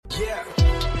Yeah,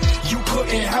 you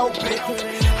couldn't help it.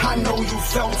 I know you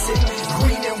felt it.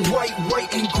 Green and white,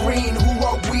 white and green. Who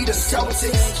are we, the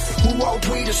Celtics? Who are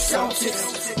we, the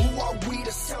Celtics? Who are we, the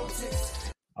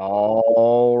Celtics?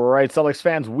 All right, Celtics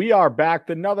fans, we are back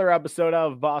with another episode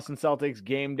of Boston Celtics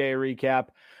Game Day Recap.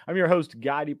 I'm your host,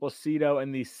 Guy DiPlacido,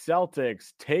 and the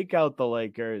Celtics take out the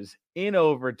Lakers in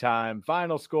overtime.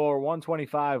 Final score,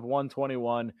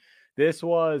 125-121. This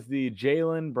was the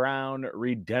Jaylen Brown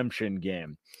redemption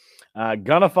game.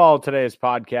 Gonna follow today's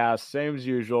podcast, same as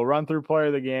usual. Run through player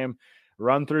of the game,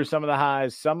 run through some of the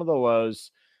highs, some of the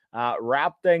lows,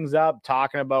 wrap things up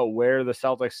talking about where the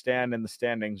Celtics stand in the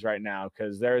standings right now,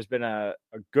 because there's been a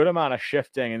good amount of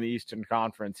shifting in the Eastern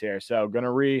Conference here. So going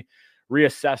to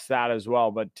reassess that as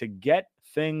well. But to get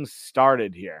things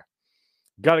started here,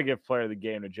 got to give player of the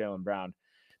game to Jaylen Brown.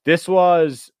 This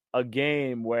was a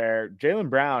game where Jaylen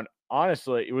Brown,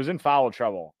 honestly, it was in foul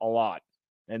trouble a lot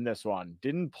in this one.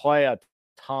 Didn't play a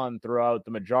ton throughout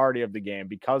the majority of the game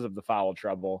because of the foul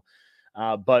trouble.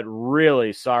 But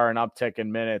really saw an uptick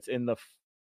in minutes in the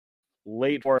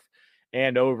late fourth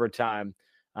and overtime.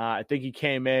 I think he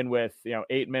came in with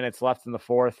 8 minutes left in the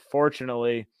fourth.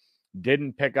 Fortunately,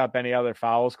 didn't pick up any other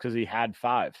fouls because he had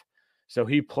 5. So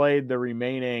he played the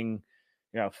remaining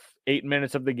 8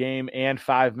 minutes of the game and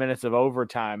 5 minutes of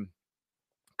overtime.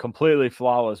 Completely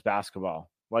flawless basketball,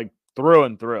 like through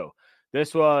and through.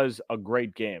 This was a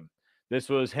great game. This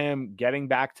was him getting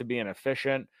back to being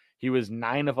efficient. He was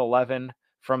 9 of 11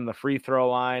 from the free throw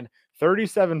line,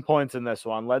 37 points in this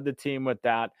one, led the team with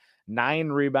that, 9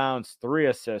 rebounds, 3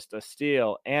 assists, a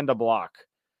steal, and a block.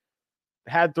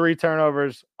 Had 3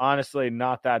 turnovers. Honestly,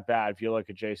 not that bad if you look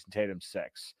at Jason Tatum's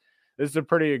 6. This is a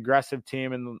pretty aggressive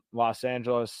team in Los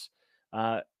Angeles.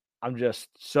 I'm just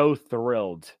so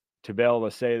thrilled to be able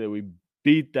to say that we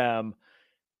beat them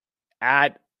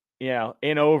at,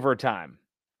 in overtime.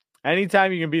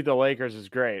 Anytime you can beat the Lakers is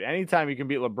great. Anytime you can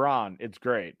beat LeBron, it's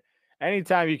great.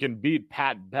 Anytime you can beat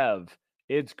Pat Bev,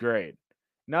 it's great.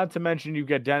 Not to mention you've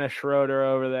got Dennis Schroeder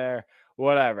over there,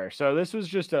 whatever. So this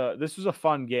was a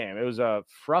fun game. It was a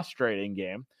frustrating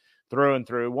game through and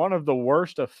through. One of the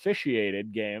worst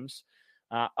officiated games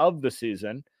of the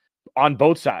season on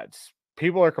both sides.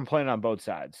 People are complaining on both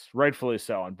sides, rightfully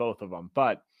so on both of them.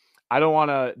 But I don't want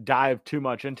to dive too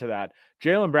much into that.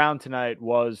 Jaylen Brown tonight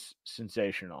was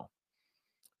sensational,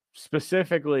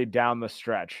 specifically down the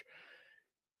stretch.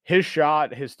 His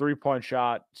shot, his three-point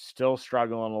shot, still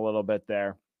struggling a little bit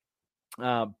there.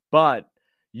 But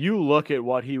you look at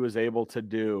what he was able to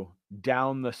do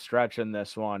down the stretch in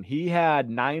this one. He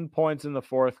had 9 points in the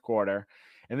fourth quarter,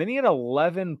 and then he had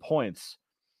 11 points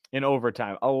in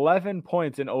overtime. 11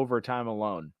 points in overtime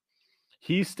alone.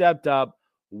 He stepped up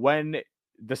when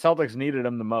the Celtics needed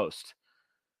him the most.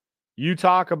 You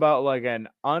talk about like an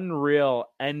unreal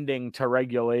ending to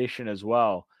regulation as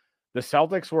well. The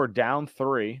Celtics were down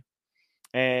 3,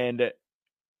 and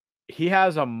he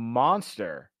has a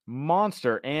monster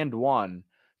and 1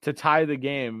 to tie the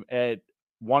game at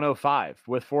 105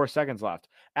 with 4 seconds left.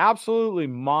 Absolutely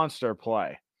monster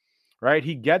play, right?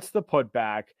 He gets the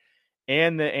putback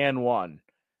and the and 1.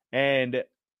 And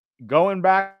going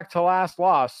back to last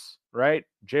loss, right?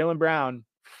 Jaylen Brown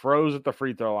froze at the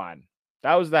free throw line.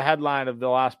 That was the headline of the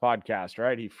last podcast,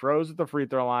 right? He froze at the free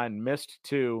throw line, missed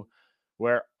 2,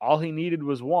 where all he needed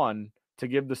was 1 to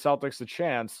give the Celtics a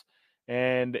chance,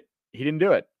 and he didn't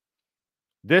do it.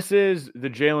 This is the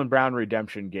Jaylen Brown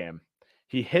redemption game.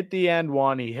 He hit the end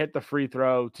 1, he hit the free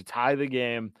throw to tie the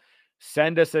game,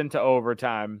 send us into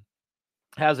overtime,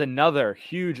 has another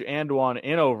huge and 1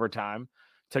 in overtime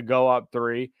to go up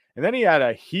 3, and then he had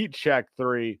a heat check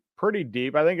 3 pretty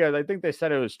deep. I think they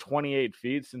said it was 28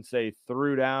 feet since they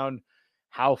threw down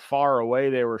how far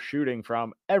away they were shooting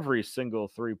from every single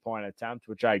 3-point attempt,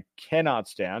 which I cannot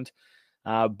stand.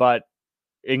 But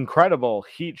incredible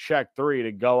heat check 3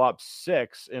 to go up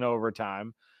 6 in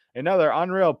overtime. Another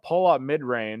unreal pull-up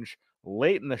mid-range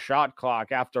late in the shot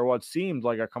clock after what seemed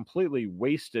like a completely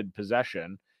wasted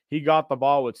possession. He got the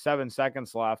ball with 7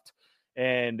 seconds left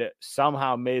and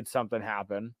somehow made something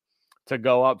happen to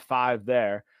go up 5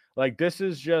 there. Like, this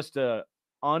is just a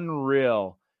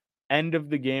unreal end of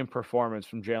the game performance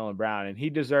from Jaylen Brown, and he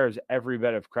deserves every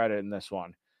bit of credit in this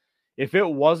one. If it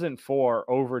wasn't for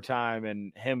overtime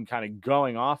and him kind of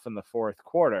going off in the fourth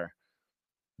quarter,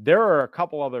 there are a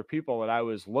couple other people that I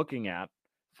was looking at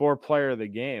for player of the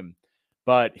game,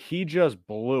 but he just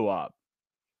blew up.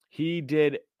 He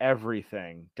did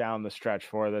everything down the stretch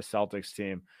for the Celtics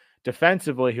team.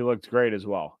 Defensively, he looked great as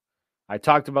well. I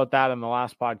talked about that in the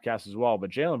last podcast as well,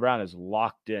 but Jaylen Brown is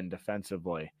locked in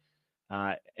defensively.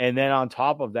 And then on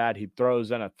top of that, he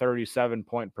throws in a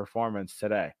 37-point performance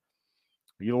today.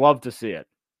 You love to see it.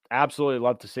 Absolutely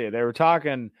love to see it. They were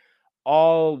talking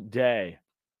all day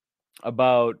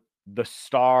about the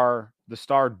star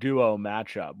duo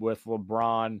matchup with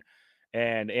LeBron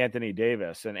and Anthony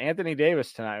Davis. And Anthony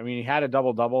Davis tonight, I mean, he had a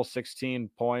double-double, 16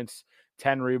 points,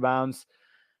 10 rebounds.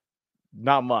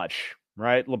 Not much,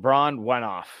 right? LeBron went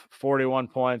off, 41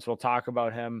 points. We'll talk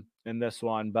about him in this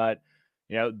one. But,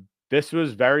 this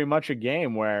was very much a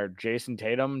game where Jason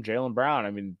Tatum, Jaylen Brown,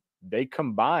 I mean, they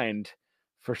combined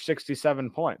for 67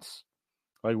 points.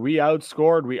 Like, we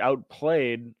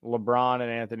outplayed LeBron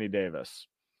and Anthony Davis.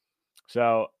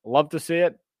 So, love to see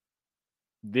it.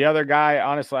 The other guy,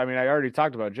 honestly, I mean, I already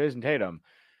talked about Jason Tatum.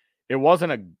 It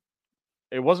wasn't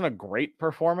a great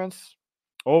performance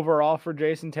overall for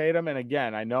Jason Tatum. And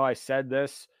again, I know I said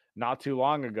this not too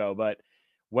long ago, but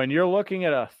when you're looking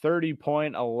at a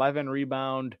 30-point, 11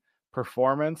 rebound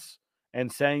performance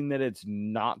and saying that it's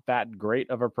not that great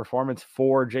of a performance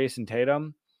for Jason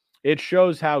Tatum, it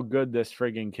shows how good this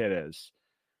frigging kid is.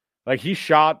 Like, he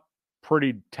shot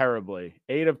pretty terribly.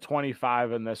 8 of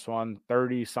 25 in this one,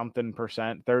 30-something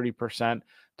percent, 30%,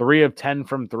 3 of 10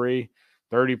 from 3,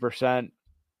 30%.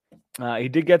 He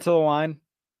did get to the line,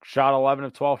 shot 11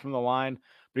 of 12 from the line,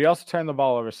 but he also turned the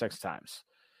ball over 6 times.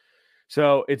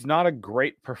 So it's not a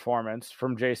great performance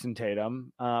from Jason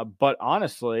Tatum. But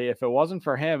honestly, if it wasn't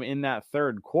for him in that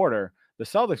third quarter, the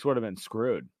Celtics would have been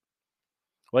screwed.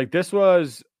 Like, this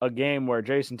was a game where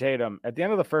Jason Tatum, at the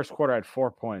end of the first quarter, had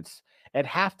 4 points. At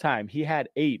halftime, he had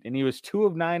 8, and he was 2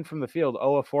 of 9 from the field,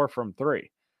 0 of 4 from 3.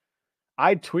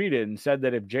 I tweeted and said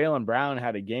that if Jaylen Brown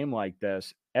had a game like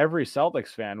this, every Celtics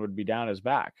fan would be down his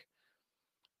back.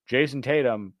 Jason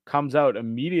Tatum comes out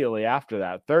immediately after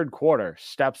that. Third quarter,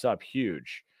 steps up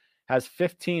huge. Has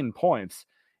 15 points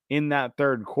in that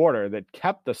third quarter that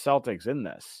kept the Celtics in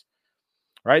this.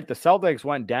 Right? The Celtics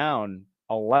went down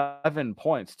 11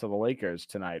 points to the Lakers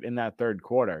tonight in that third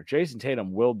quarter. Jason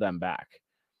Tatum willed them back.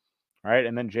 Right?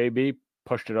 And then JB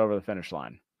pushed it over the finish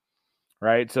line.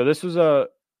 Right? So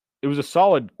it was a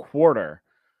solid quarter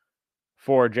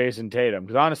for Jason Tatum.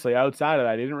 Because honestly, outside of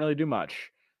that, he didn't really do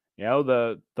much.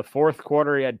 The fourth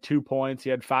quarter, he had 2 points. He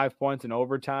had 5 points in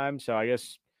overtime. So I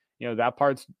guess, that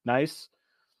part's nice,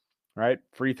 right?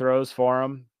 Free throws for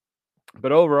him.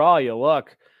 But overall, you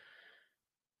look,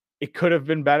 it could have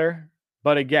been better.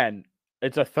 But again,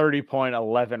 it's a 30-point,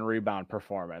 11 rebound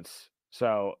performance.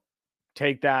 So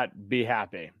take that, be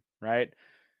happy, right?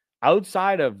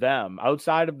 Outside of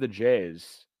the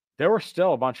Jays, there were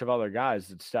still a bunch of other guys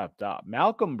that stepped up.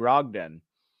 Malcolm Brogdon,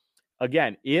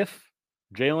 again, if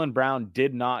Jaylen Brown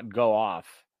did not go off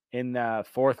in the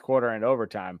fourth quarter and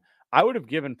overtime, I would have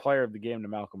given player of the game to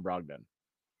Malcolm Brogdon.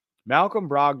 Malcolm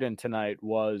Brogdon tonight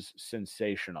was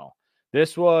sensational.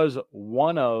 This was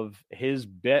one of his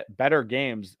better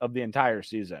games of the entire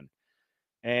season.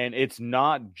 And it's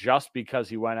not just because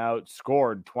he went out,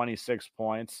 scored 26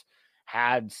 points,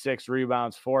 had 6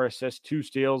 rebounds, 4 assists, 2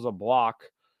 steals, a block.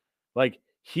 Like,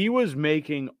 he was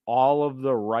making all of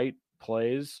the right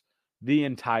plays the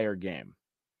entire game.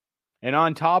 And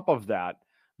on top of that,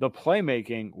 the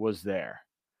playmaking was there.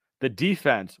 The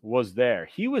defense was there.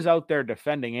 He was out there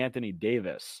defending Anthony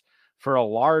Davis for a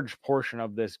large portion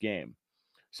of this game.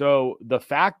 So the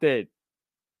fact that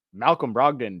Malcolm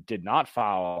Brogdon did not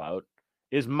foul out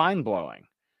is mind-blowing,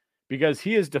 because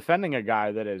he is defending a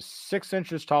guy that is 6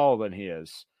 inches taller than he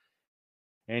is,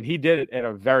 and he did it at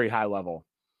a very high level.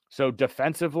 So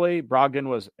defensively, Brogdon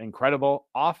was incredible.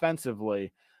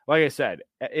 Offensively, like I said,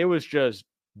 it was just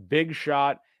big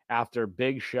shot after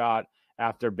big shot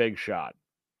after big shot,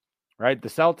 right? The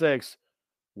Celtics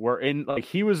were in, like,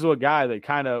 he was a guy that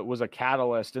kind of was a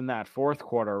catalyst in that fourth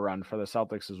quarter run for the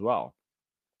Celtics as well.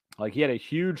 Like, he had a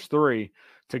huge 3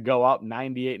 to go up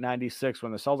 98-96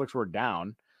 when the Celtics were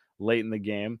down late in the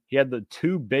game. He had the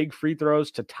 2 big free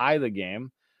throws to tie the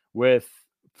game with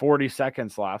 40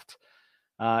 seconds left.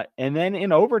 And then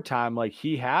in overtime, like,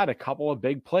 he had a couple of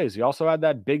big plays. He also had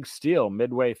that big steal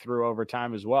midway through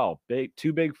overtime as well.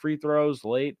 2 big free throws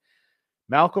late.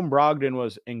 Malcolm Brogdon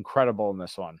was incredible in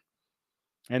this one.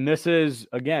 And this is,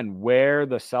 again, where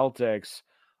the Celtics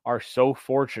are so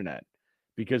fortunate,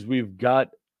 because we've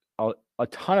got a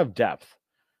ton of depth.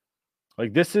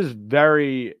 Like, this is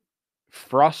very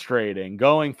frustrating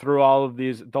going through all of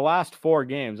these. The last 4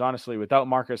 games, honestly, without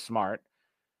Marcus Smart,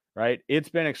 right? It's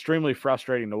been extremely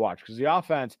frustrating to watch because the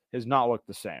offense has not looked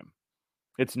the same.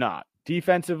 It's not.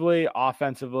 Defensively,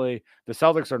 offensively, the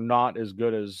Celtics are not as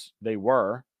good as they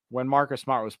were when Marcus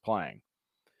Smart was playing.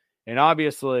 And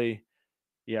obviously,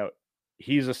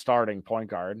 he's a starting point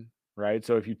guard, right?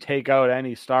 So if you take out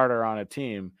any starter on a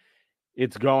team,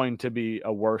 it's going to be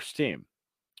a worse team,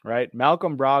 right?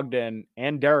 Malcolm Brogdon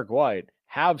and Derek White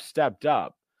have stepped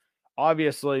up.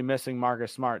 Obviously, missing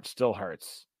Marcus Smart still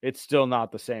hurts. It's still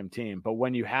not the same team. But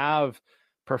when you have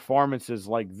performances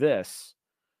like this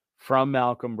from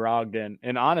Malcolm Brogdon,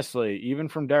 and honestly, even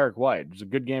from Derek White, it was a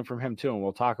good game from him too, and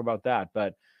we'll talk about that.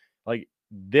 But like,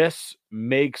 this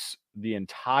makes the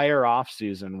entire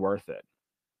offseason worth it,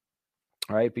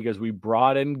 right? Because we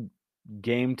brought in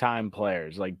game time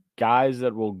players, like guys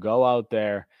that will go out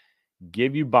there,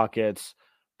 give you buckets,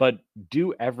 but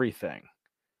do everything,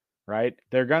 right?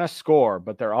 They're going to score,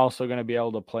 but they're also going to be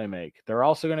able to play make. They're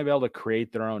also going to be able to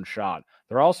create their own shot.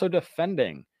 They're also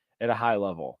defending at a high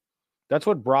level. That's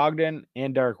what Brogdon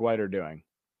and Derek White are doing.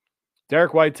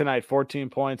 Derek White tonight, 14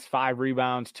 points, 5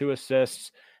 rebounds, 2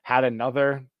 assists, had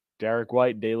another Derek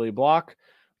White daily block,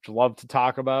 which I love to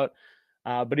talk about.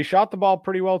 But he shot the ball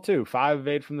pretty well too. 5 of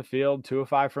 8 from the field, 2 of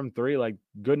 5 from 3, like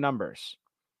good numbers,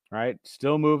 right?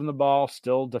 Still moving the ball,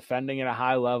 still defending at a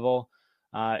high level.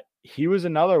 He was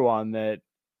another one that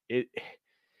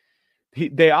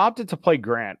they opted to play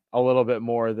Grant a little bit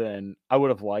more than I would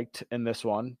have liked in this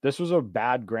one. This was a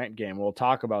bad Grant game. We'll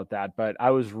talk about that, but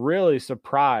I was really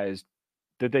surprised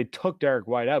that they took Derek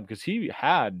White out because he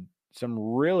had some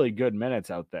really good minutes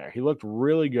out there. He looked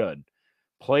really good,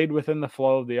 played within the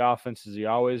flow of the offense as he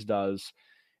always does,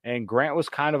 and Grant was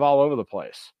kind of all over the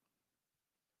place.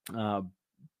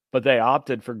 But they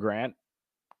opted for Grant,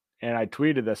 and I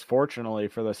tweeted this, fortunately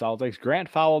for the Celtics, Grant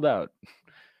fouled out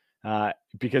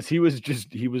because he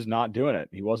was not doing it.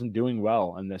 He wasn't doing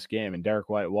well in this game, and Derek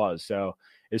White was. So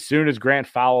as soon as Grant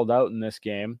fouled out in this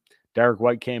game, Derek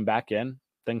White came back in,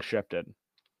 things shifted.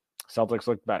 Celtics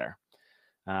looked better.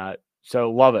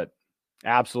 So love it.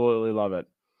 Absolutely love it.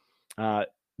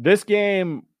 This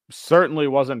game certainly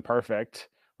wasn't perfect.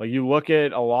 Like, you look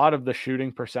at a lot of the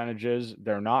shooting percentages,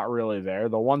 they're not really there.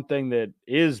 The one thing that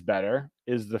is better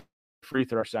is the free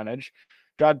throw percentage.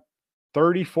 Got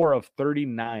 34 of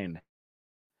 39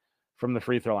 from the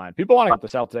free throw line. People want to talk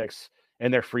about the Celtics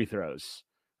and their free throws,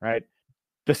 right?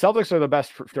 The Celtics are the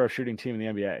best free throw shooting team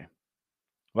in the NBA.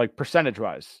 Like,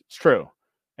 percentage-wise, it's true.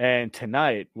 And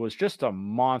tonight was just a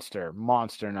monster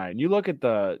night. And you look at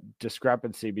the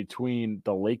discrepancy between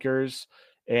the Lakers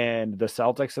and the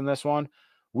Celtics in this one.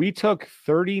 We took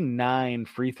 39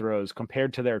 free throws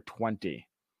compared to their 20,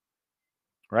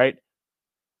 right?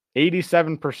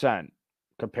 87%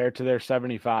 compared to their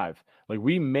 75. Like,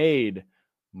 we made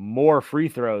more free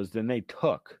throws than they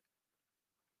took,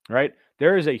 right?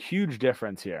 There is a huge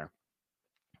difference here.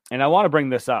 And I want to bring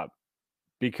this up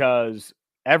because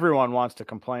everyone wants to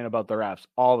complain about the refs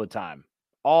all the time.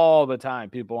 All the time,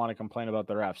 people want to complain about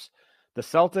the refs. The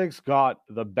Celtics got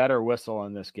the better whistle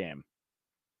in this game.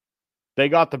 They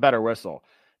got the better whistle.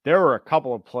 There were a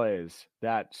couple of plays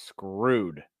that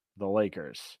screwed the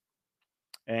Lakers.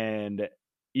 And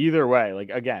either way, like,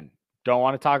 again, don't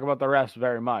want to talk about the refs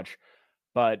very much,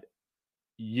 but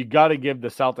you got to give the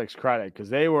Celtics credit because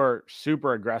they were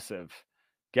super aggressive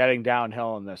getting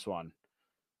downhill in this one.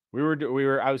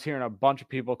 I was hearing a bunch of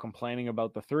people complaining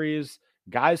about the threes.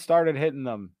 Guys started hitting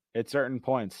them at certain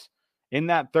points. In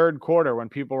that third quarter, when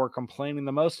people were complaining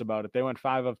the most about it, they went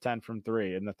 5 of 10 from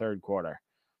 3 in the third quarter.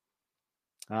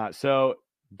 So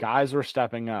guys were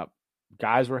stepping up.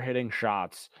 Guys were hitting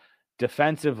shots.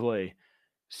 Defensively,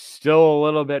 still a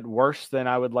little bit worse than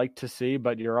I would like to see,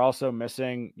 but you're also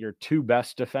missing your 2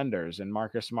 best defenders in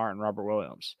Marcus Smart and Robert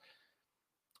Williams.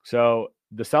 So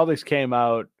the Celtics came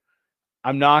out.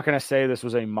 I'm not going to say this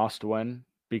was a must win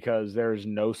because there's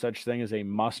no such thing as a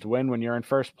must win when you're in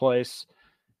first place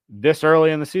this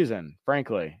early in the season.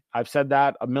 Frankly, I've said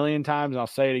that a million times and I'll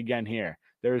say it again here.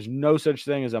 There's no such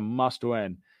thing as a must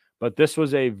win, but this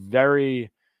was it's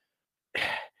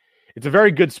a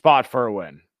very good spot for a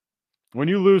win. When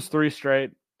you lose 3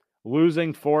 straight,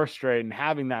 losing 4 straight and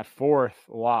having that 4th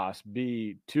loss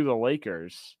be to the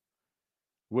Lakers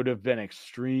would have been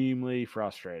extremely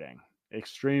frustrating.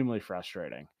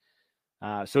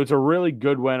 So it's a really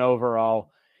good win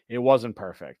overall. It wasn't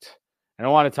perfect. And I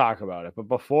want to talk about it. But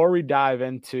before we dive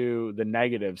into the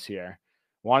negatives here,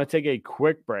 I want to take a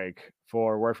quick break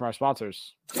for a word from our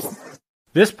sponsors.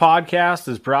 This podcast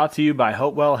is brought to you by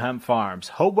Hopewell Hemp Farms.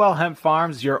 Hopewell Hemp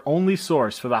Farms is your only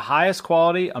source for the highest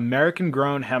quality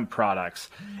American-grown hemp products.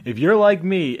 If you're like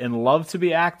me and love to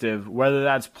be active, whether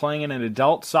that's playing in an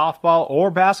adult softball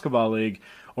or basketball league,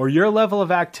 or your level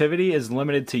of activity is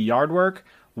limited to yard work,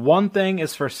 one thing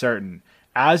is for certain.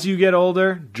 As you get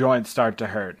older, joints start to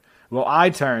hurt. Well, I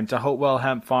turn to Hopewell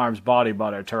Hemp Farms Body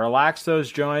Butter to relax those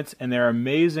joints and their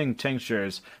amazing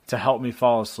tinctures to help me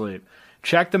fall asleep.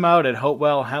 Check them out at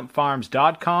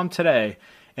hopewellhempfarms.com today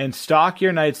and stock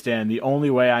your nightstand the only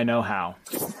way I know how.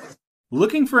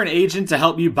 Looking for an agent to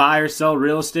help you buy or sell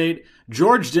real estate?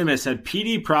 George Dimas at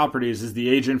PD Properties is the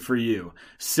agent for you.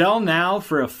 Sell now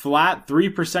for a flat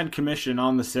 3% commission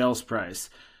on the sales price.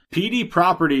 PD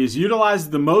Properties utilizes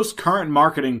the most current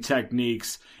marketing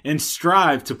techniques and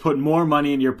strive to put more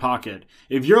money in your pocket.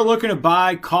 If you're looking to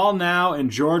buy, call now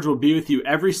and George will be with you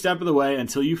every step of the way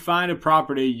until you find a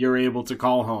property you're able to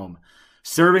call home.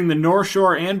 Serving the North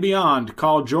Shore and beyond,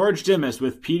 call George Dimas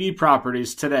with PD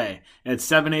Properties today at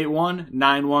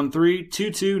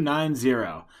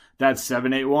 781-913-2290. That's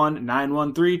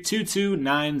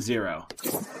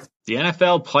 781-913-2290. The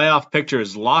NFL playoff picture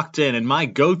is locked in, and my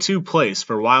go-to place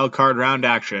for wild card round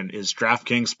action is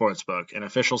DraftKings Sportsbook, an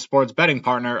official sports betting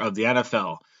partner of the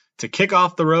NFL. To kick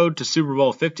off the road to Super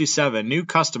Bowl 57, new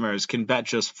customers can bet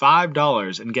just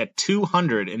 $5 and get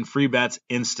 $200 in free bets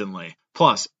instantly.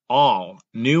 Plus, all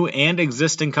new and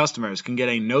existing customers can get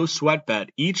a no-sweat bet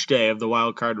each day of the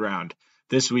wild card round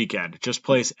this weekend. Just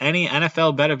place any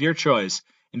NFL bet of your choice,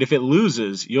 and if it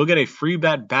loses, you'll get a free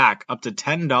bet back up to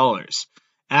 $10.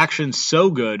 Action's so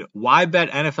good, why bet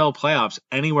NFL playoffs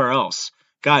anywhere else?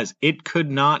 Guys, it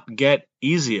could not get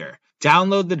easier.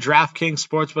 Download the DraftKings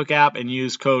Sportsbook app and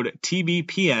use code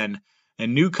TBPN,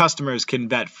 and new customers can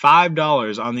bet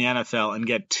 $5 on the NFL and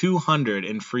get $200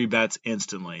 in free bets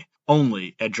instantly.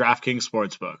 Only at DraftKings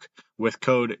Sportsbook with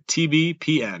code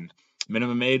TBPN.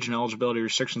 Minimum age and eligibility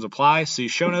restrictions apply. See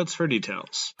show notes for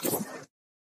details.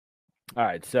 All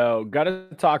right, so got to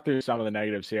talk through some of the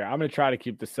negatives here. I'm going to try to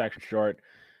keep this section short.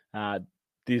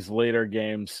 These later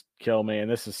games kill me,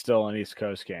 and this is still an East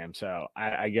Coast game, so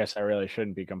I guess I really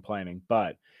shouldn't be complaining.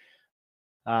 But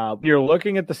you're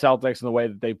looking at the Celtics and the way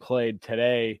that they played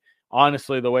today.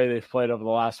 Honestly, the way they've played over the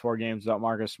last 4 games without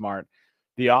Marcus Smart,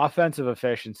 the offensive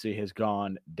efficiency has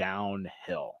gone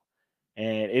downhill,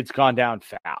 and it's gone down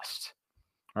fast.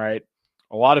 All right,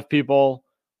 a lot of people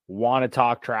want to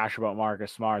talk trash about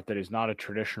Marcus Smart, that he's not a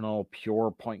traditional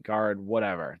pure point guard,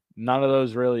 whatever. None of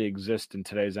those really exist in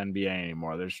today's NBA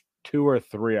anymore. There's 2 or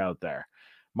 3 out there.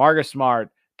 Marcus Smart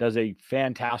does a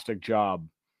fantastic job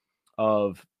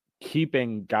of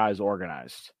keeping guys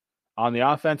organized on the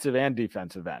offensive and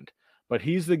defensive end. But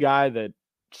he's the guy that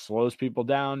slows people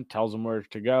down, tells them where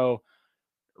to go,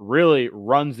 really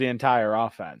runs the entire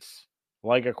offense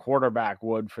like a quarterback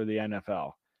would for the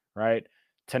NFL, right?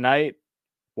 Tonight,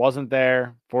 wasn't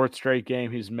there. 4th straight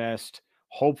game he's missed.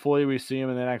 Hopefully we see him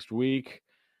in the next week.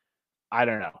 I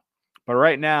don't know. But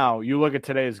right now, you look at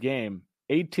today's game,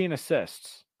 18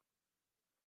 assists.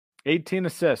 18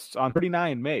 assists on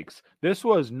 39 makes. This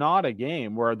was not a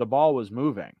game where the ball was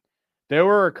moving. There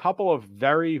were a couple of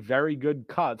very, very good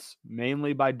cuts,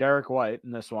 mainly by Derek White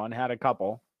in this one, had a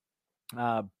couple.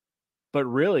 But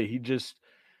really,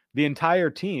 the entire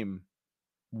team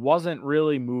wasn't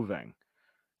really moving.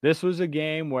 This was a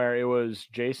game where it was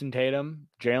Jason Tatum,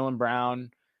 Jaylen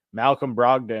Brown, Malcolm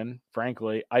Brogdon,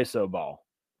 frankly, iso ball.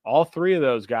 All 3 of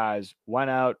those guys went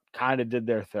out, kind of did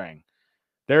their thing.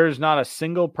 There's not a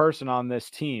single person on this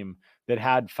team that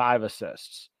had 5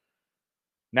 assists.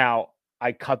 Now,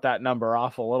 I cut that number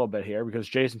off a little bit here because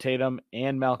Jason Tatum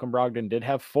and Malcolm Brogdon did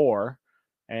have 4,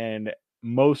 and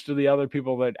most of the other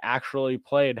people that actually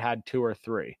played had 2 or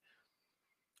 3.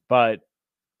 But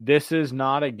this is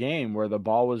not a game where the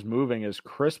ball was moving as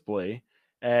crisply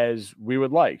as we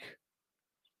would like,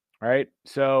 right?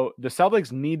 So the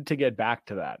Celtics need to get back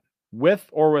to that, with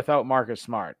or without Marcus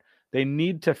Smart. They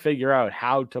need to figure out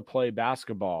how to play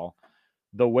basketball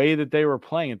the way that they were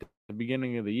playing at the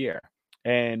beginning of the year.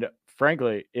 And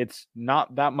frankly, it's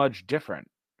not that much different.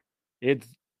 It's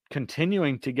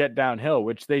continuing to get downhill,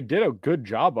 which they did a good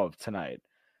job of tonight.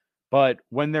 But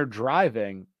when they're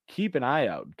driving, keep an eye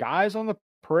out. Guys on the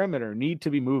perimeter need to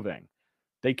be moving.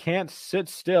 They can't sit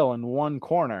still in one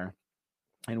corner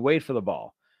and wait for the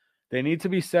ball. They need to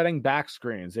be setting back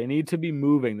screens. They need to be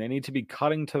moving. They need to be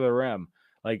cutting to the rim.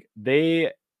 Like,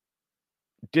 they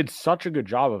did such a good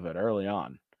job of it early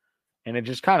on, and it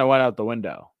just kind of went out the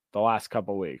window the last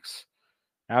couple of weeks.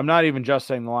 And I'm not even just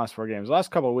saying the last 4 games. The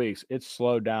last couple of weeks, it's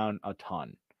slowed down a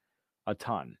ton.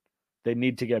 They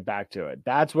need to get back to it.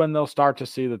 That's when they'll start to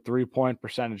see the 3-point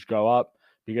percentage go up,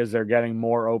 because they're getting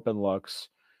more open looks.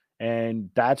 And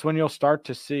that's when you'll start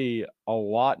to see a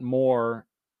lot more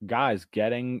guys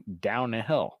getting down a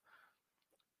hill,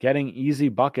 getting easy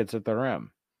buckets at the rim.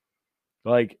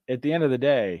 Like, at the end of the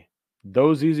day,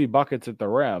 those easy buckets at the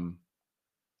rim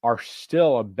are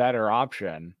still a better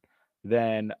option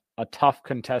than a tough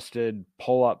contested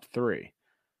pull-up 3,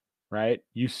 right?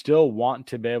 You still want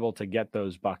to be able to get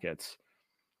those buckets.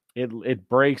 It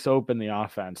breaks open the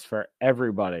offense for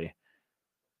everybody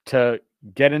to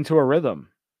get into a rhythm,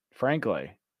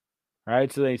 frankly.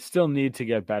 Right. So they still need to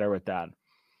get better with that.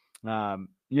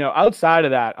 Outside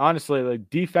of that, honestly, like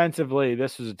defensively,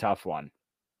 this was a tough one.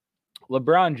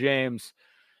 LeBron James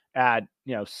at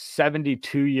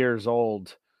 72 years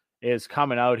old is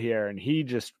coming out here, and he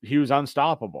was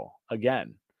unstoppable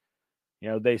again.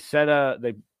 They set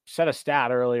a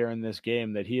stat earlier in this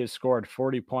game that he has scored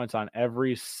 40 points on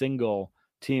every single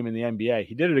team in the NBA.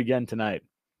 He did it again tonight.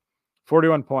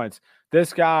 41 points.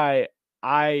 This guy,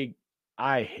 I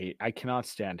hate. I cannot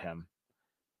stand him.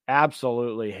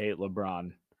 Absolutely hate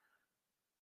LeBron.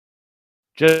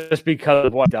 Just because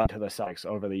of what he's done to the Celtics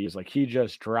over the years. Like, he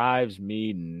just drives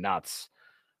me nuts.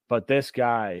 But this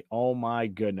guy, oh my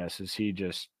goodness, is he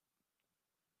just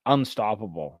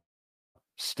unstoppable.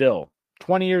 Still,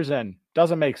 20 years in,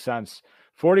 doesn't make sense.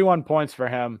 41 points for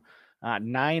him,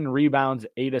 9 rebounds,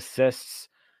 8 assists.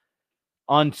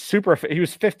 He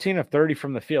was 15 of 30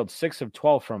 from the field, 6 of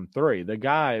 12 from 3. The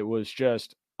guy was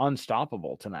just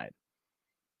unstoppable tonight.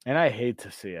 And I hate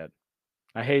to see it.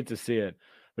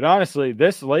 But honestly,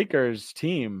 this Lakers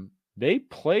team, they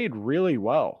played really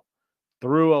well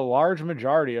through a large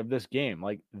majority of this game.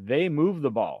 Like, they moved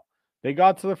the ball. They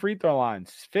got to the free throw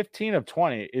lines. 15 of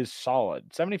 20 is solid.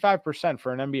 75%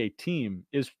 for an NBA team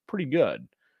is pretty good,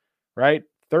 right?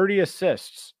 30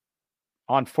 assists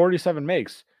on 47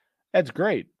 makes. That's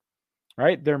great,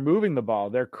 right? They're moving the ball.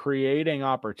 They're creating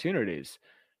opportunities.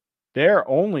 Their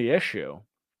only issue,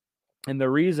 and the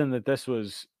reason that this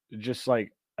was just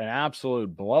like an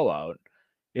absolute blowout,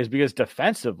 is because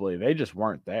defensively, they just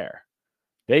weren't there.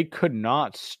 They could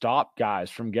not stop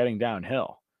guys from getting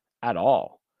downhill at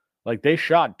all. Like, they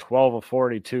shot 12 of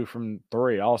 42 from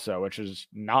 3 also, which is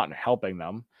not helping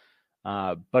them.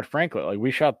 But frankly, like,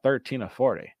 we shot 13 of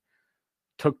 40.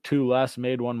 Took 2 less,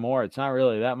 made 1 more. It's not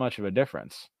really that much of a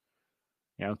difference.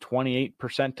 28%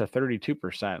 to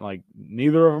 32%. Like,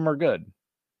 neither of them are good,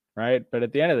 right? But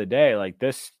at the end of the day, like,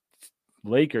 this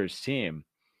Lakers team,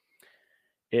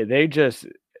 there's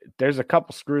a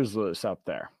couple screws loose up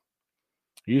there.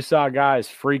 You saw guys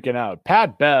freaking out.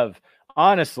 Pat Bev,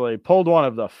 honestly, pulled one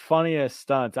of the funniest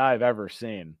stunts I've ever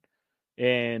seen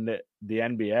in the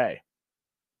NBA.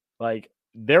 Like,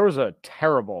 there was a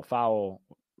terrible foul,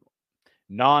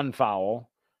 non-foul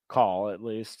call, at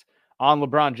least, on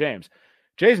LeBron James.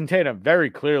 Jason Tatum very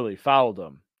clearly fouled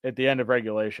him at the end of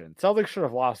regulation. Celtics should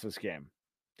have lost this game.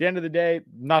 At the end of the day,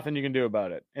 nothing you can do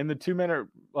about it. In the 2-minute,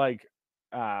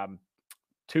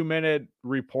 2-minute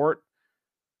report,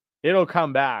 it'll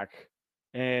come back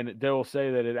and they will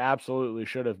say that it absolutely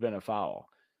should have been a foul.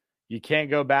 You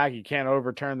can't go back. You can't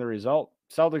overturn the result.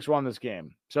 Celtics won this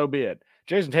game. So be it.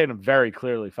 Jason Tatum very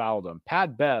clearly fouled him.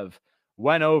 Pat Bev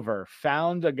went over,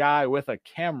 found a guy with a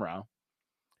camera,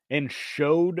 and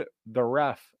showed the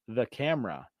ref the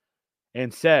camera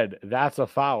and said, that's a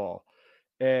foul.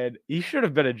 And he should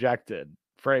have been ejected.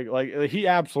 Frank, he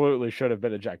absolutely should have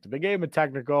been ejected. The game of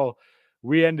technical,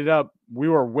 we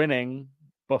were winning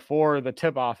before the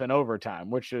tip-off in overtime,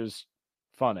 which is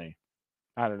funny.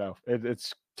 I don't know.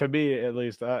 It's, to me, at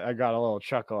least, I got a little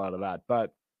chuckle out of that.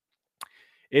 But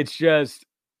it's just,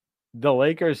 the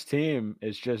Lakers team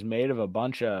is just made of a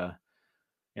bunch of,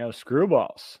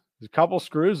 screwballs. There's a couple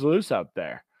screws loose up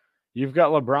there. You've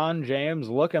got LeBron James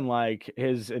looking like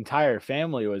his entire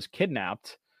family was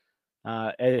kidnapped.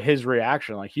 His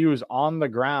reaction, like, he was on the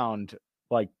ground,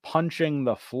 like, punching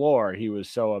the floor. He was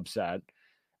so upset.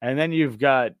 And then you've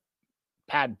got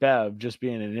Pat Bev just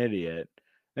being an idiot.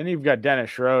 Then you've got Dennis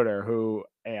Schroeder, who,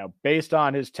 based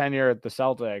on his tenure at the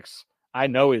Celtics, I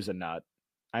know he's a nut.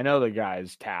 I know the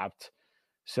guy's tapped.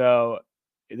 So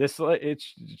it's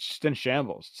just in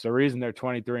shambles. It's the reason they're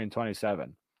 23 and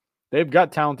 27. They've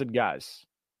got talented guys,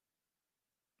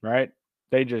 right?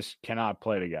 They just cannot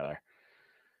play together.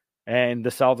 And the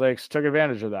Celtics took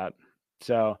advantage of that.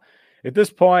 So at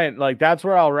this point, like, that's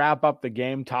where I'll wrap up the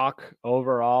game talk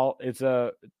overall. It's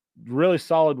a really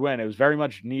solid win. It was very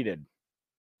much needed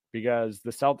because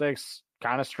the Celtics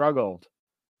kind of struggled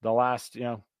the last,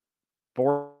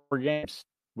 4 games.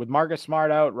 With Marcus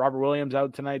Smart out, Robert Williams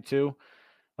out tonight too.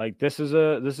 Like, this is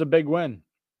a big win.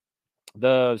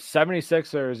 The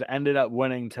 76ers ended up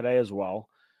winning today as well.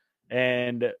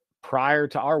 And prior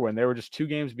to our win, they were just 2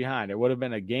 games behind. It would have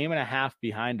been a game and a half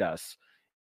behind us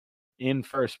in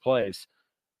first place.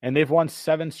 And they've won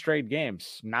 7 straight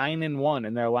games, 9-1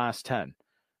 in their last 10.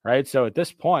 Right? So at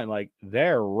this point, like,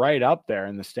 they're right up there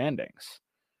in the standings.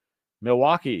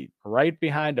 Milwaukee, right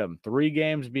behind them, 3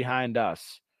 games behind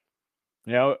us.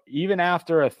 Even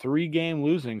after a 3-game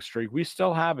losing streak, we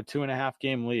still have a 2.5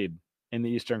 game lead in the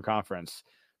Eastern Conference.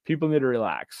 People need to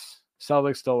relax.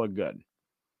 Celtics still look good.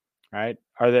 right?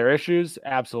 Are there issues?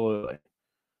 Absolutely.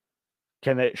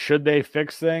 Should they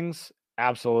fix things?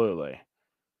 Absolutely.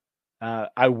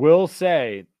 I will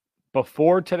say,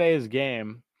 before today's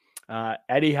game,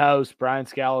 Eddie House, Brian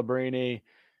Scalabrine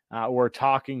were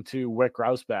talking to Wick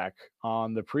Rousbeck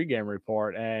on the pregame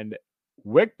report, and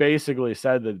Wick basically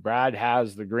said that Brad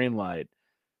has the green light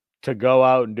to go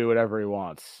out and do whatever he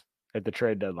wants at the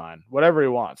trade deadline, whatever he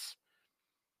wants.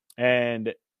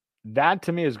 And that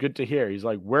to me is good to hear. He's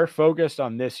like, we're focused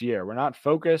on this year. We're not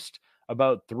focused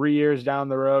about 3 years down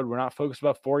the road. We're not focused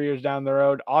about 4 years down the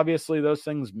road. Obviously, those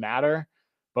things matter,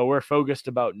 but we're focused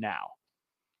about now,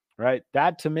 right?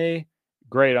 That to me,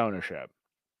 great ownership.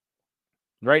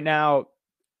 Right now,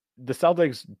 the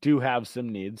Celtics do have some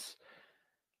needs.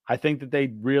 I think that they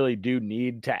really do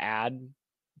need to add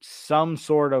some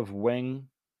sort of wing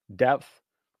depth.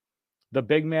 The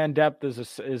big man depth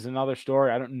is another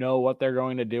story. I don't know what they're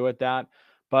going to do with that,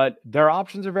 but their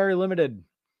options are very limited.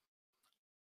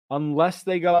 Unless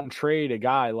they go out and trade a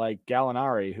guy like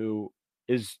Gallinari, who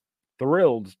is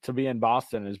thrilled to be in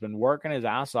Boston, has been working his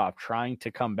ass off trying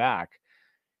to come back,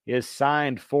 he is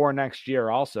signed for next year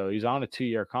also. He's on a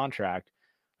 2-year contract.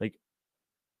 Like,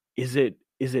 is it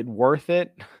worth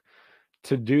it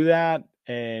to do that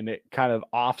and kind of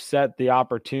offset the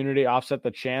opportunity, offset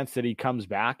the chance that he comes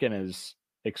back and is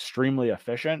extremely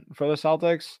efficient for the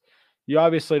Celtics? You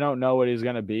obviously don't know what he's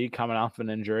going to be coming off an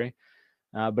injury.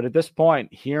 But at this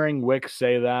point, hearing Wick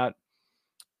say that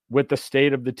with the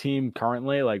state of the team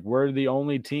currently, like, we're the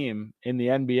only team in the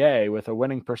NBA with a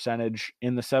winning percentage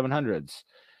in the 700s.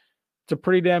 It's a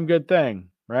pretty damn good thing,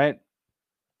 right?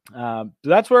 So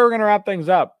that's where we're going to wrap things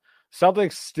up.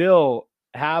 Celtics still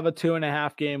have a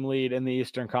 2.5 game lead in the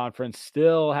Eastern Conference,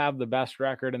 still have the best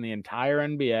record in the entire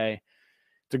NBA.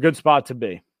 It's a good spot to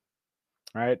be,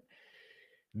 right?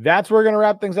 That's where we're going to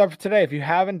wrap things up for today. If you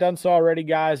haven't done so already,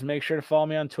 guys, make sure to follow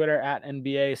me on Twitter at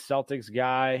NBA Celtics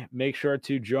Guy. Make sure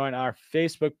to join our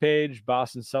Facebook page,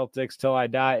 Boston Celtics Till I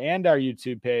Die, and our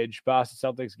YouTube page,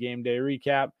 Boston Celtics Game Day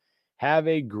Recap. Have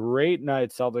a great night,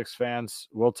 Celtics fans.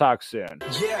 We'll talk soon.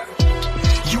 Yeah,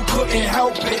 you couldn't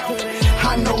help it.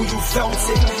 I know you felt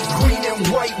it. Green and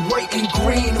white and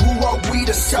green. Who are we,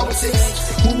 the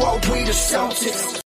Celtics? Who are we, the Celtics?